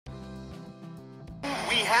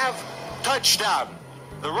have touched down.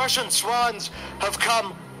 The Russian swans have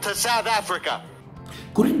come to South Africa.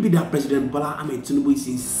 Could it be that President Bola Ahmed Tinubu is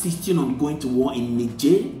insisting on going to war in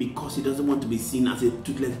Niger because he doesn't want to be seen as a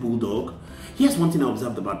toothless bulldog? Here's one thing I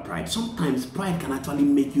observed about pride. Sometimes pride can actually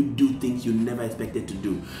make you do things you never expected to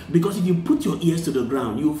do. Because if you put your ears to the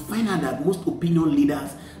ground, you'll find out that most opinion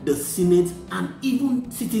leaders, the Senate, and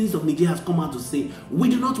even citizens of Niger has come out to say, we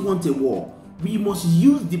do not want a war. We must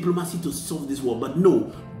use diplomacy to solve this war. But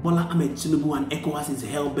no, Bola Ahmed Tinubu and ECOWAS is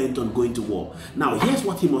hell-bent on going to war. Now, here's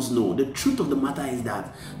what he must know. The truth of the matter is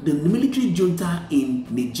that the military junta in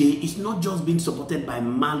Niger is not just being supported by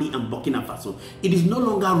Mali and Burkina Faso. It is no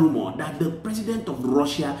longer rumor that the president of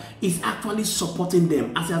Russia is actually supporting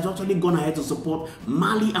them, as he has actually gone ahead to support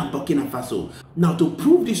Mali and Burkina Faso. Now, to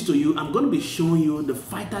prove this to you, I'm going to be showing you the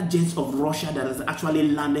fighter jets of Russia that has actually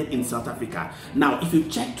landed in South Africa. Now, if you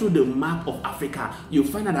check through the map of Africa, you'll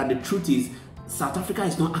find out that the truth is South Africa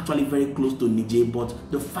is not actually very close to Niger, but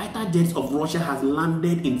the fighter jets of Russia has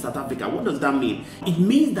landed in South Africa. What does that mean? It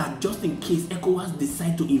means that just in case ECOWAS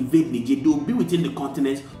decide to invade Niger, they will be within the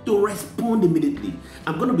continent to respond immediately.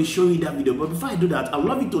 I'm going to be showing you that video, but before I do that, I'd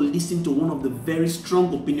love you to listen to one of the very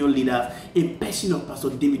strong opinion leaders, in person of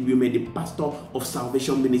Pastor David Ibiyeomie, the pastor of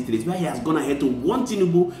Salvation Ministries, where he has gone ahead to warn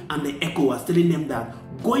Tinubu and the ECOWAS, telling them that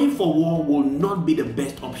going for war will not be the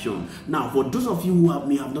best option. Now, for those of you who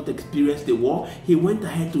may have not experienced the war, he went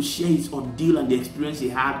ahead to share his ordeal and the experience he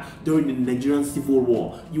had during the Nigerian Civil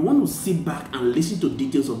War. You want to sit back and listen to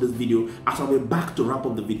details of this video, as I'll be back to wrap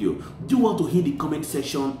up the video. Do well to hit the comment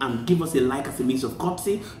section and give us a like as a means of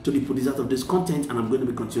courtesy to the producers of this content, and I'm going to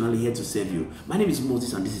be continually here to serve you. My name is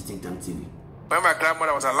Moses and this is Think Tank TV. When my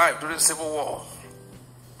grandmother was alive during the Civil War,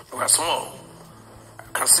 we were small. I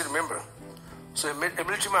can still remember. So a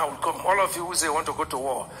military man would come. All of you who say want to go to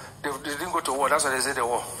war, they didn't go to war. That's why they say the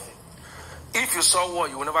war. If you saw war,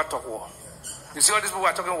 you will never talk war. You see all these people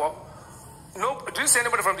are talking war? No. Do you see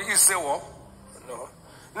anybody from the East say war? No.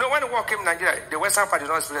 No, when the war came in Nigeria, the Western part did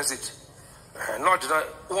not experience it. No, did not.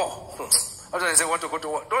 War. After they say want to go to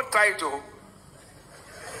war. Don't try to.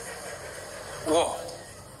 War.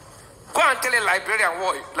 Go and tell a librarian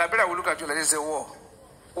war. Librarian will look at you like they say war.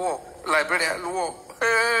 War. Librarian, war.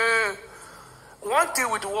 One thing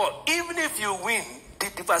with war, even if you win, the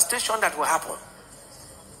devastation that will happen.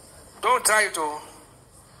 Don't try to.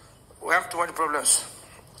 We have too many problems.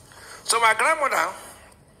 So my grandmother,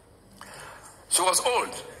 she was old.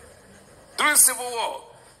 During Civil War,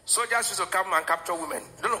 soldiers used to come and capture women.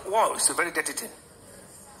 Don't know, war is a very dirty thing.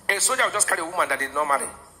 A soldier will just carry a woman that did not marry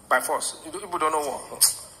by force. People don't know war.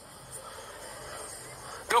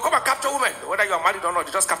 They will come and capture women. Whether you are married or not,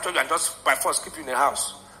 they just capture you and just by force keep you in the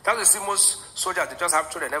house. That's the see most soldiers, they just have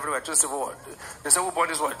children everywhere during Civil War. They say, who born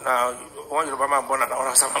this one? Now, one Yoruba man born and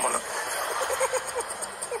one Sama man.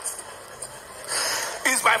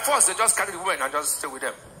 It's by force, they just carry the women and just stay with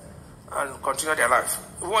them and continue their life.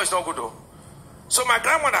 War is not good though. So my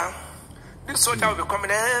grandmother, this soldier will be coming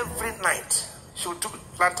every night. She would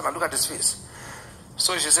take lantern and look at his face.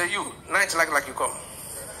 So she said, you, night like you come.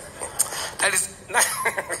 That is,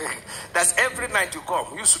 that's every night you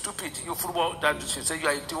come. You stupid, you football. That she said, you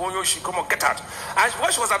are the one. She come on, get out. And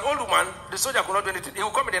when she was an old woman, the soldier could not do anything. He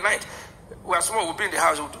would come in the night. We are small. We'll be in the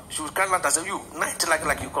house. She would carry lantern and say, you night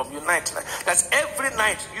like you come. You night like. That's every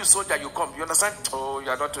night. You soldier, you come. You understand? Oh, you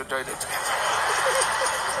are not enjoying it.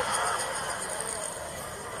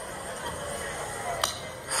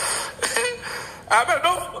 I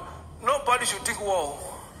mean, nobody should think war.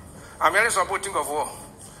 I'm hearing some people think of war.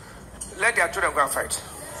 Let their children go and fight.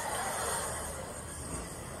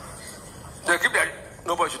 They keep their,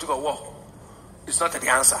 nobody should think of war. It's not the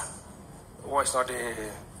answer. War is not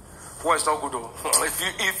good though.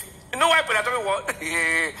 If you know why people are talking war,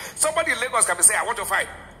 somebody in Lagos can be saying, I want to fight.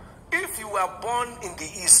 If you were born in the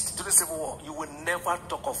East during the Civil War, you will never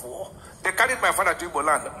talk of war. They carried my father to Igbo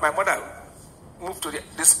land. My mother moved to the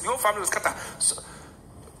whole family was scattered. So,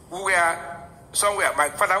 we were somewhere. My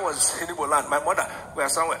father was in Igbo land. My mother were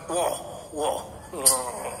somewhere. War.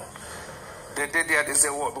 They did there, they say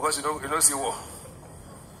war because you don't see war.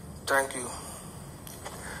 Thank you.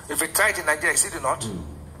 If you try it in Nigeria, you see it not.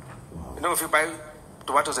 Wow. You know, if you buy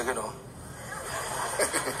tomatoes again, no.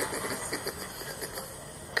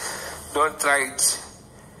 Don't try it.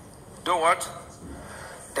 Don't what?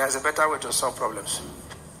 There's a better way to solve problems,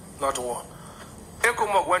 not war.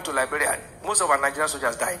 ECOWAS went to Liberia. Most of our Nigerian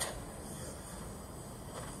soldiers died.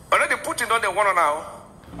 Already Putin on the one now.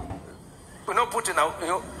 We know Putin now. You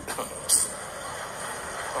know.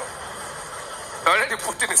 Already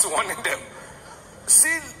Putin is warning them.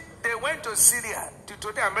 See, they went to Syria.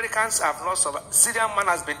 Today Americans have not survived. Syrian man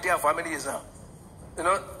has been there for how many years now? you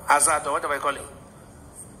know, Azad or whatever I call him.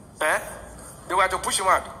 They were to push him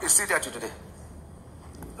out. He's still there today.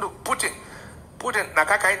 Look, Putin,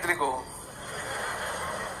 Nakaka Indrigo.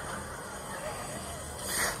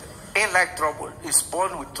 Ain't like trouble. He's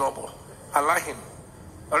born with trouble. Allow him.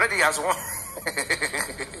 Already he has one.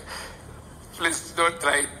 Please don't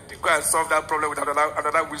try to go and solve that problem with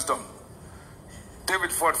another wisdom.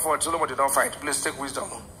 David fought, Solomon did not fight. Please take wisdom.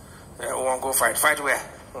 We won't go fight. Fight where?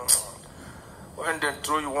 When they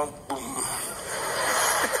throw you one, boom.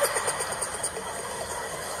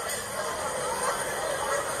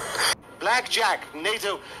 Blackjack,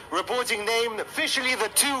 NATO reporting named officially the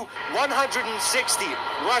Tu-160,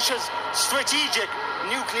 Russia's strategic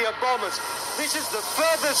nuclear bombers. This is the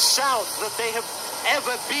furthest south that they have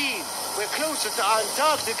ever been. We're closer to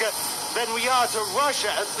Antarctica than we are to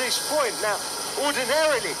Russia at this point. Now,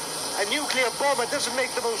 ordinarily, a nuclear bomber doesn't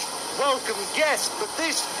make the most welcome guest, but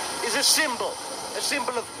this is a symbol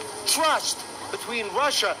of trust between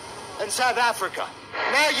Russia and South Africa.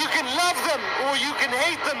 Now, you can love them or you can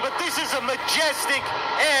hate them, but this is a majestic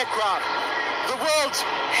aircraft. The world's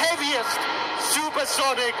heaviest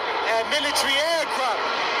supersonic military aircraft.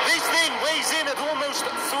 This thing weighs in at almost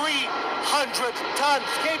 300 tons,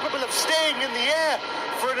 capable of staying in the air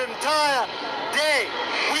for an entire day.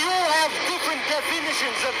 We all have different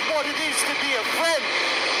definitions of what it is to be a friend,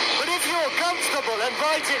 but if you're comfortable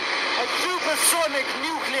inviting a supersonic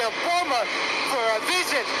nuclear bomber for a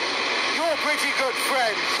visit, you're pretty good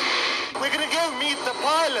friends. We're going to go meet the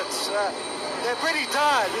pilots. They're pretty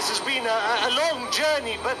tired. This has been a long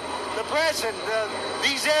journey, but the press and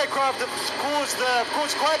these aircraft have caused, of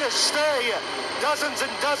course, quite a stir here. Dozens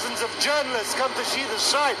and dozens of journalists come to see the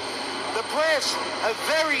site. The press are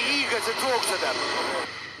very eager to talk to them.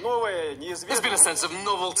 There's been a sense of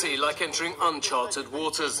novelty, like entering uncharted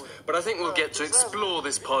waters, but I think we'll get to explore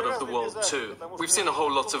this part of the world too. We've seen a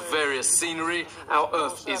whole lot of various scenery. Our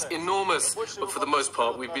Earth is enormous, but for the most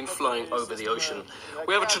part we've been flying over the ocean.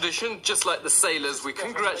 We have a tradition, just like the sailors, we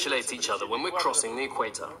congratulate each other when we're crossing the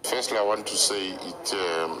equator. Firstly, I want to say it's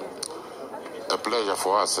a pleasure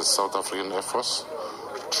for us as South African Air Force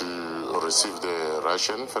to receive the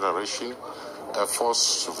Russian Federation Air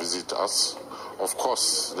Force to visit us. Of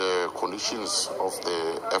course, the conditions of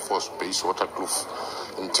the Air Force Base waterproof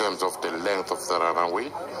in terms of the length of the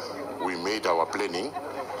runway, we made our planning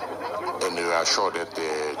and we are sure that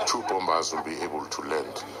the two bombers will be able to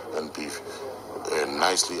land and be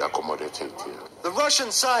nicely accommodated here. The Russian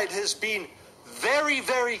side has been very,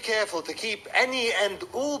 very careful to keep any and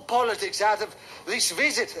all politics out of this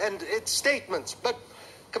visit and its statements. But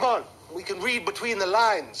come on, we can read between the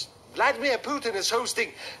lines. Vladimir Putin is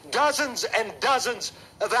hosting dozens and dozens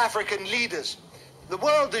of African leaders. The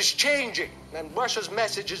world is changing, and Russia's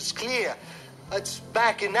message is clear. It's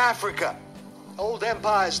back in Africa. Old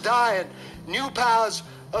empires die and new powers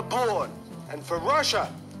are born. And for Russia,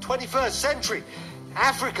 21st century,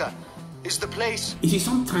 Africa is the place. You see,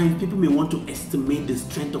 sometimes people may want to estimate the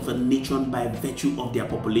strength of a nation by virtue of their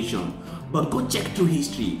population. But go check through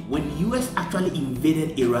history. When the US actually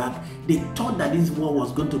invaded Iraq, they thought that this war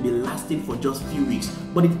was going to be lasting for just a few weeks,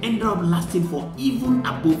 but it ended up lasting for even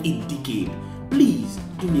above a decade. Please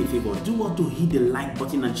do me a favor, do want to hit the like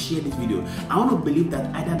button and share this video. I want to believe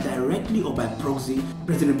that either directly or by proxy,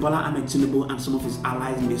 President Bola Ahmed Tinubu and some of his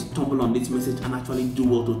allies may stumble on this message and actually do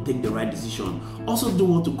well to take the right decision. Also do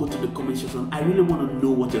well to go to the comment section. I really want to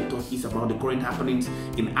know what your thought is about the current happenings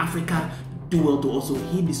in Africa. Do well to also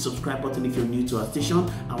hit the subscribe button if you're new to our station,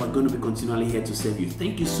 and we're going to be continually here to serve you.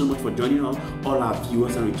 Thank you so much for joining us, all our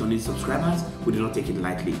viewers and returning subscribers. We do not take it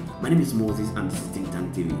lightly. My name is Moses and this is Think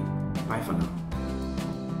Tank TV. Bye for now.